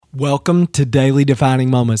Welcome to Daily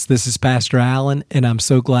Defining Moments. This is Pastor Allen, and I'm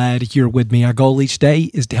so glad you're with me. Our goal each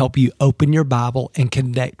day is to help you open your Bible and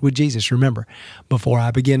connect with Jesus. Remember, before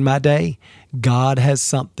I begin my day, God has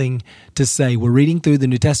something to say. We're reading through the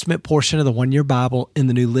New Testament portion of the One-Year Bible in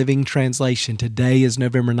the New Living Translation. Today is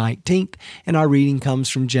November 19th, and our reading comes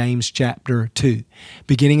from James chapter 2.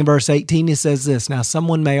 Beginning in verse 18, it says this, "Now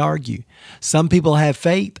someone may argue, some people have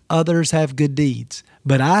faith, others have good deeds.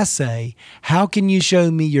 But I say, how can you show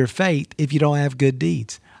me your faith if you don't have good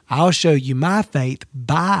deeds? I'll show you my faith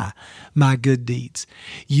by my good deeds.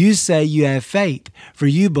 You say you have faith, for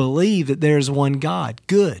you believe that there is one God.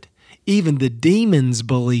 Good. Even the demons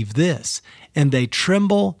believe this, and they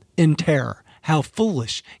tremble in terror. How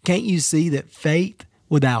foolish. Can't you see that faith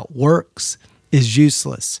without works is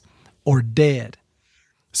useless or dead?"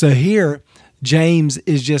 So here, James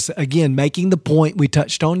is just, again, making the point we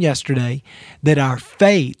touched on yesterday that our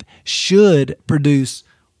faith should produce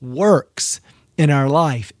works in our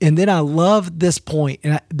life. And then I love this point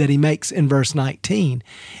that he makes in verse 19,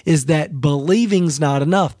 is that believing's not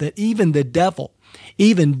enough, that even the devil,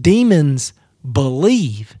 even demons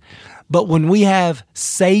believe. But when we have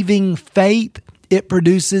saving faith, it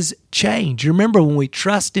produces change. Remember, when we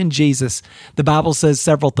trust in Jesus, the Bible says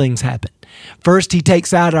several things happen. First, he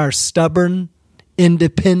takes out our stubborn,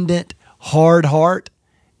 independent, hard heart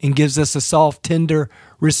and gives us a soft, tender,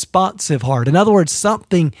 responsive heart. In other words,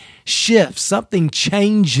 something shifts, something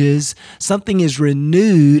changes, something is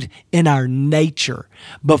renewed in our nature.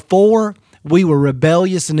 Before, we were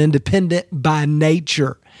rebellious and independent by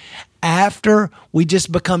nature. After, we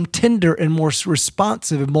just become tender and more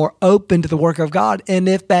responsive and more open to the work of God. And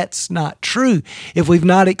if that's not true, if we've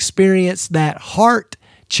not experienced that heart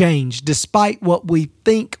change, despite what we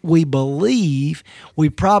think we believe, we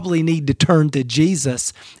probably need to turn to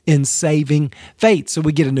Jesus in saving faith. So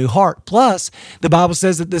we get a new heart. Plus, the Bible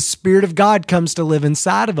says that the Spirit of God comes to live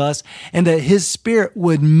inside of us and that His Spirit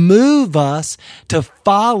would move us to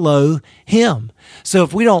follow Him. So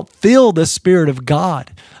if we don't feel the Spirit of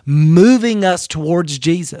God moving us towards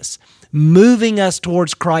Jesus, moving us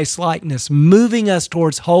towards Christ-likeness, moving us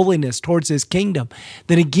towards holiness, towards His kingdom,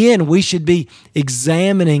 then again, we should be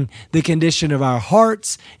examining the condition of our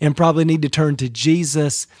hearts and probably need to turn to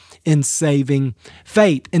Jesus in saving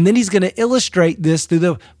faith. And then he's going to illustrate this through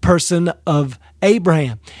the person of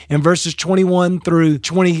Abraham. In verses 21 through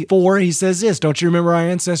 24, he says this, "Don't you remember our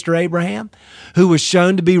ancestor Abraham, who was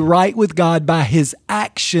shown to be right with God by his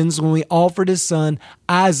actions when we offered his son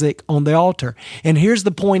Isaac on the altar?" And here's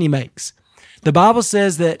the point he makes. The Bible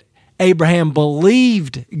says that Abraham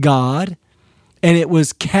believed God, and it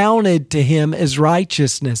was counted to him as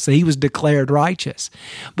righteousness. So he was declared righteous.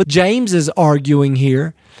 But James is arguing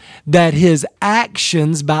here that his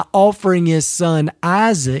actions by offering his son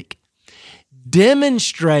Isaac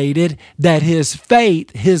demonstrated that his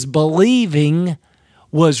faith, his believing,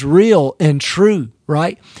 was real and true,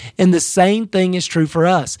 right? And the same thing is true for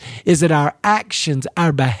us, is that our actions,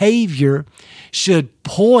 our behavior should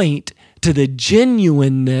point to the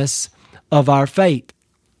genuineness of our faith.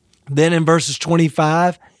 Then in verses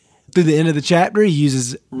 25 through the end of the chapter, he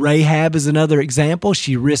uses Rahab as another example.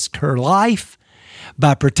 She risked her life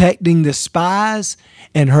by protecting the spies,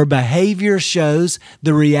 and her behavior shows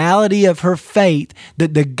the reality of her faith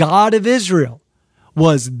that the God of Israel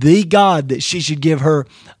was the God that she should give her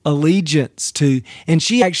allegiance to. And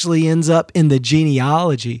she actually ends up in the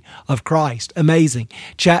genealogy of Christ. Amazing.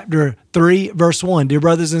 Chapter 3, verse 1. "Dear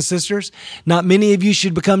brothers and sisters, not many of you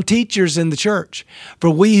should become teachers in the church, for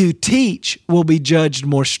we who teach will be judged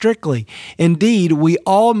more strictly. Indeed, we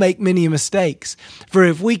all make many mistakes. For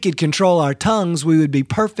if we could control our tongues, we would be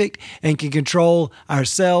perfect and can control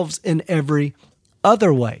ourselves in every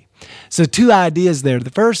other way." So two ideas there.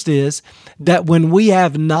 The first is that when we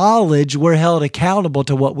have knowledge, we're held accountable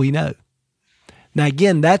to what we know. Now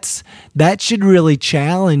again, that should really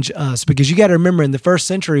challenge us, because you got to remember, in the first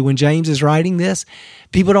century when James is writing this,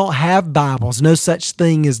 people don't have Bibles, no such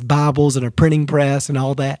thing as Bibles and a printing press and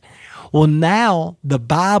all that. Well, now the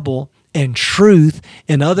Bible and truth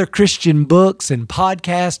and other Christian books and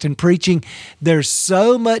podcasts and preaching, there's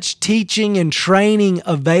so much teaching and training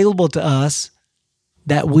available to us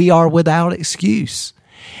that we are without excuse.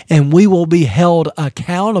 And we will be held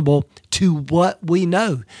accountable to what we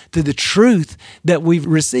know, to the truth that we've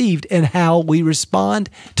received and how we respond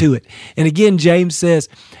to it. And again, James says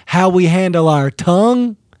how we handle our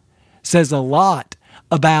tongue says a lot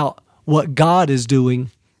about what God is doing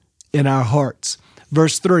in our hearts.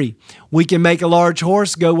 Verse 3, we can make a large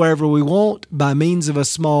horse go wherever we want by means of a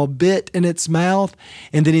small bit in its mouth.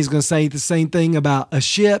 And then he's going to say the same thing about a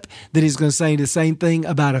ship. Then he's going to say the same thing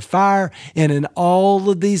about a fire. And in all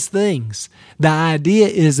of these things, the idea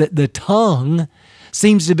is that the tongue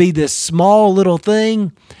seems to be this small little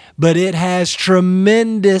thing, but it has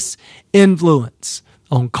tremendous influence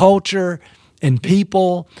on culture and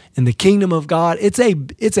people and the kingdom of God. It's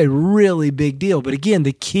a really big deal. But again,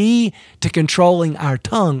 the key to controlling our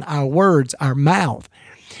tongue, our words, our mouth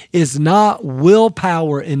is not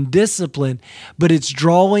willpower and discipline, but it's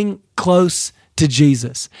drawing close to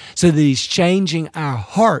Jesus so that he's changing our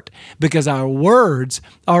heart, because our words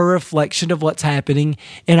are a reflection of what's happening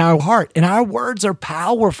in our heart. And our words are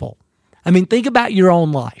powerful. I mean, think about your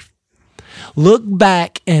own life. Look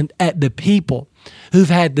back at the people who've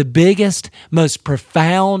had the biggest, most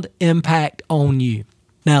profound impact on you.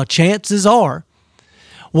 Now, chances are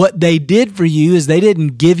what they did for you is they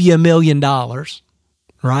didn't give you $1 million,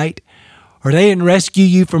 right? Or they didn't rescue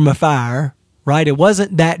you from a fire, right? It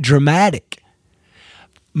wasn't that dramatic.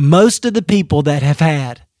 Most of the people that have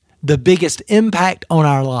had the biggest impact on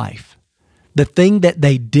our life, the thing that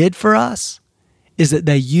they did for us is that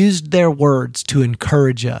they used their words to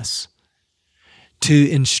encourage us, to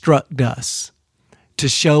instruct us, to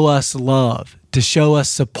show us love, to show us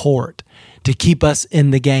support, to keep us in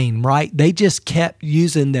the game, right? They just kept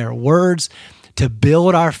using their words to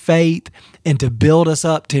build our faith and to build us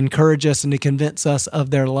up, to encourage us and to convince us of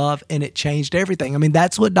their love, and it changed everything. I mean,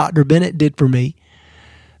 that's what Dr. Bennett did for me.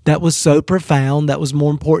 That was so profound. That was more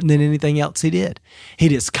important than anything else he did. He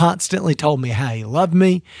just constantly told me how he loved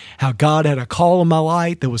me, how God had a call in my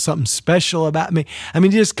life. There was something special about me. I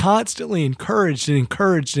mean, he just constantly encouraged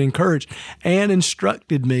and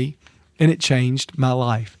instructed me, and it changed my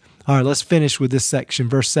life. All right, let's finish with this section.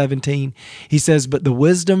 Verse 17, he says, but the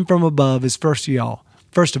wisdom from above is first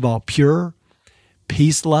of all, pure,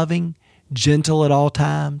 peace-loving, gentle at all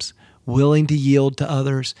times, willing to yield to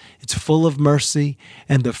others. It's full of mercy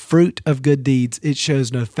and the fruit of good deeds. It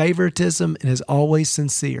shows no favoritism and is always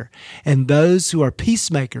sincere. And those who are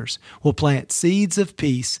peacemakers will plant seeds of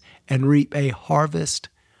peace and reap a harvest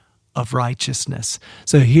of righteousness.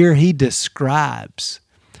 So here he describes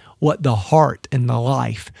what the heart and the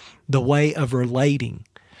life, the way of relating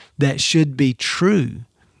that should be true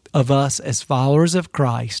of us as followers of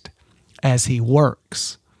Christ as he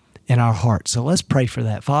works in our hearts. So let's pray for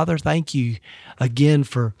that. Father, thank you again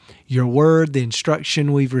for your word, the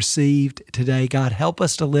instruction we've received today. God, help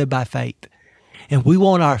us to live by faith. And we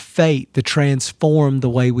want our faith to transform the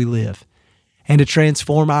way we live and to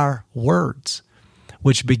transform our words,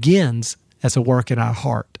 which begins as a work in our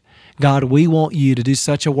heart. God, we want you to do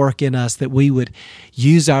such a work in us that we would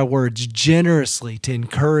use our words generously to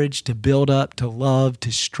encourage, to build up, to love,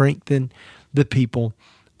 to strengthen the people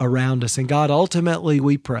around us. And God, ultimately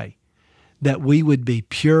we pray that we would be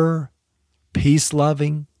pure,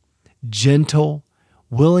 peace-loving, gentle,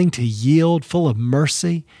 willing to yield, full of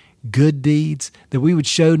mercy, good deeds, that we would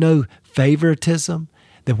show no favoritism,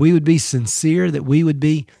 that we would be sincere, that we would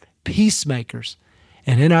be peacemakers.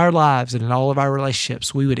 And in our lives and in all of our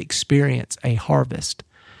relationships, we would experience a harvest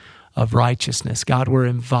of righteousness. God, we're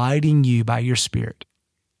inviting you by your Spirit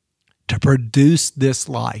to produce this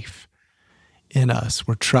life in us.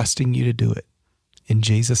 We're trusting you to do it. In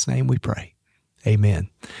Jesus' name we pray. Amen.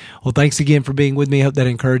 Well, thanks again for being with me. I hope that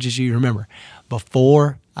encourages you. Remember,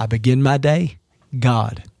 before I begin my day,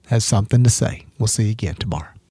 God has something to say. We'll see you again tomorrow.